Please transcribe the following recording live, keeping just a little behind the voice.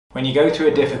When you go through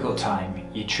a difficult time,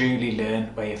 you truly learn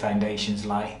where your foundations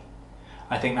lie.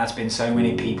 I think that's been so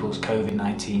many people's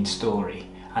Covid-19 story,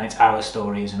 and it's our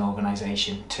story as an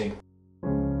organisation too.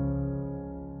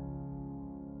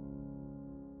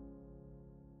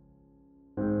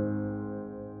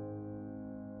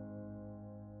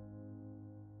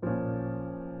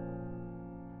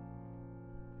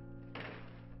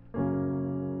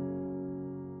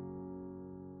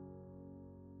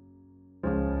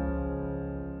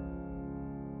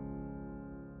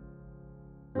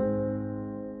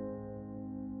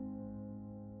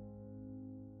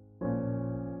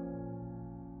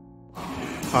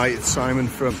 Hi, it's Simon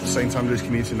from St Andrew's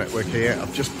Community Network here.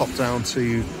 I've just popped down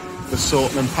to the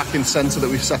sorting and packing centre that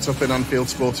we've set up in Anfield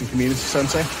Sporting Community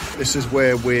Centre. This is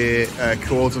where we're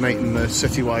coordinating the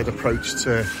citywide approach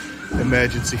to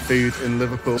emergency food in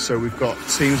Liverpool. So we've got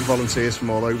teams of volunteers from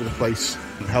all over the place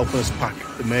helping us pack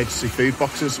emergency food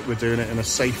boxes. We're doing it in a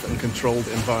safe and controlled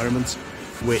environment,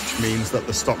 which means that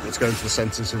the stock that's going to the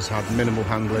centres has had minimal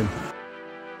handling.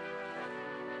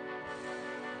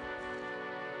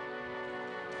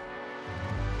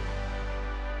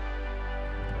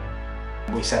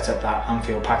 We set up that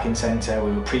Anfield packing centre,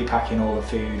 we were pre-packing all the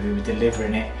food, we were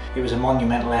delivering it. It was a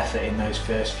monumental effort in those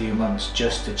first few months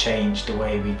just to change the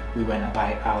way we went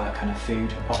about our kind of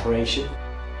food operation.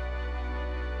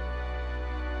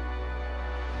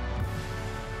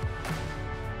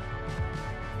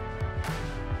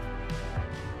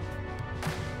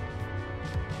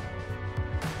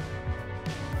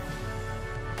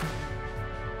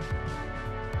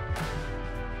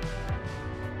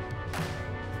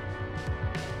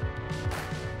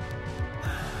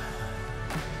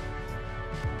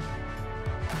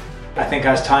 I think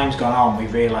as time's gone on,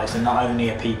 we've realised that not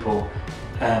only are people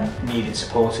needing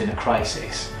support in a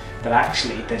crisis, but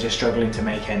actually they're just struggling to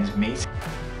make ends meet.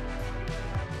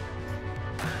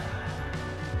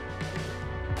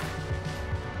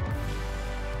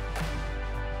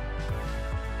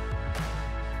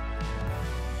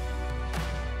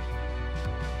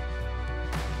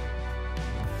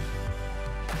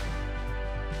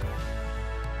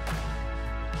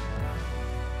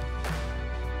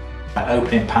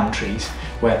 Opening pantries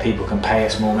where people can pay a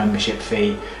small membership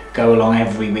fee, go along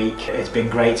every week. It's been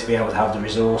great to be able to have the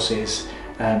resources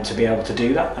to be able to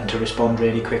do that and to respond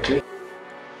really quickly.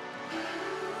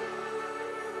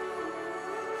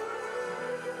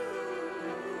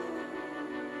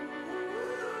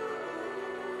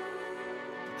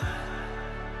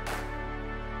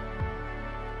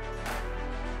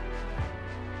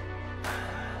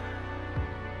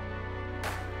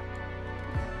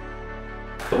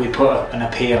 We put an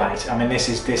appeal out. I mean, this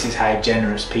is how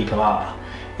generous people are,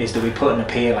 is that we put an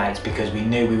appeal out because we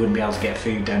knew we wouldn't be able to get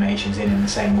food donations in the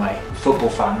same way. Football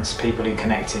fans, people who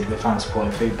connected with fan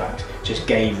supporting Foodbank, just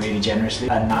gave really generously,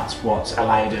 and that's what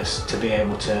allowed us to be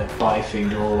able to buy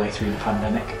food all the way through the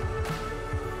pandemic.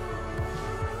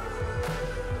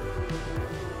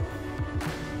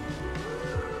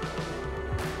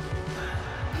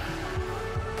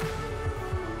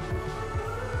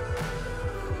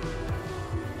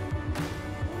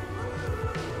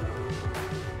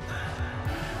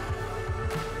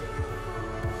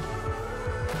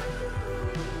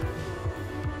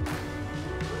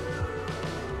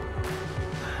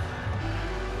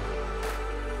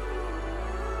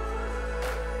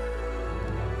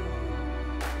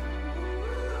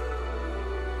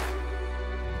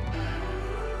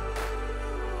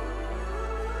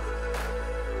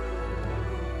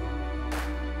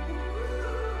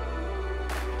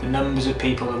 The numbers of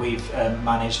people that we've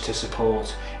managed to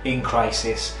support in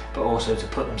crisis, but also to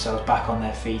put themselves back on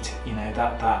their feet, you know,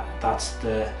 that's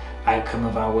the outcome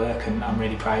of our work, and I'm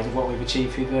really proud of what we've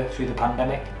achieved through the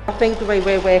pandemic. I think the way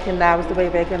we're working now is the way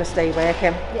we're going to stay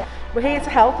working. Yeah. We're here to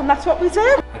help, and that's what we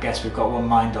do. I guess we've got one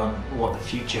mind on what the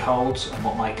future holds and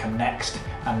what might come next,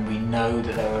 and we know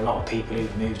that there are a lot of people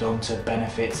who've moved on to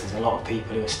benefits. There's a lot of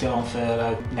people who are still on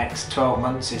furlough. Next 12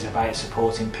 months is about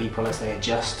supporting people as they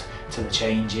adjust to the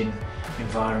change in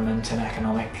environment and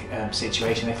economic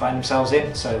situation they find themselves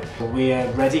in. So we're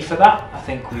ready for that. I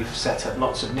think we've set up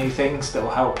lots of new things that will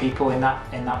help people in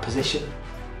that position.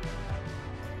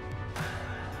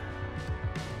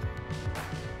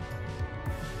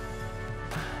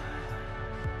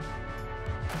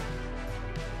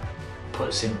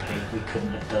 Put simply, we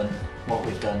couldn't have done what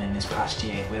we've done in this past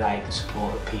year without the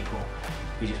support of people.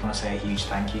 We just want to say a huge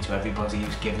thank you to everybody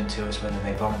who's given to us, whether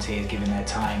they volunteers giving their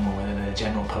time, or whether they're the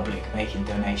general public making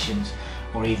donations,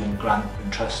 or even grant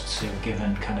and trusts who have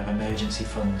given kind of emergency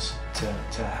funds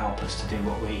to help us to do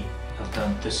what we have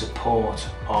done. The support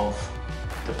of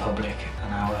the public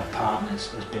and our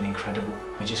partners has been incredible.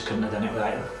 We just couldn't have done it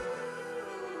without them.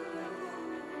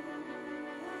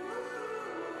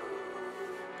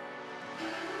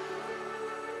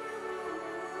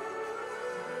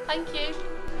 Thank you.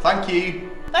 Thank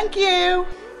you. Thank you.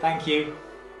 Thank you.